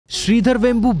Sridhar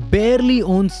Vembu barely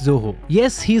owns Zoho.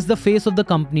 Yes, he is the face of the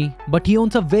company, but he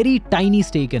owns a very tiny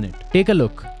stake in it. Take a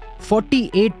look.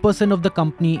 48% of the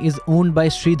company is owned by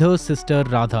Sridhar's sister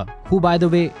Radha, who by the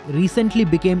way recently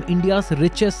became India's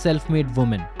richest self-made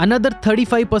woman. Another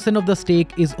 35% of the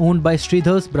stake is owned by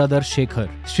Sridhar's brother Sekar.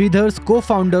 Sridhar's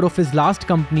co-founder of his last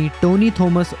company, Tony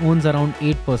Thomas, owns around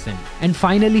 8%. And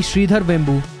finally Sridhar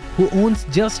Vembu, who owns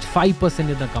just 5%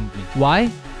 in the company.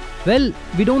 Why? Well,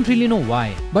 we don't really know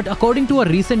why. But according to a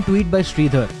recent tweet by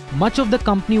Sridhar, much of the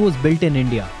company was built in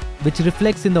India, which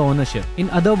reflects in the ownership.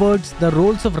 In other words, the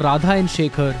roles of Radha and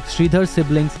Sekar, Sridhar's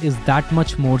siblings, is that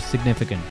much more significant.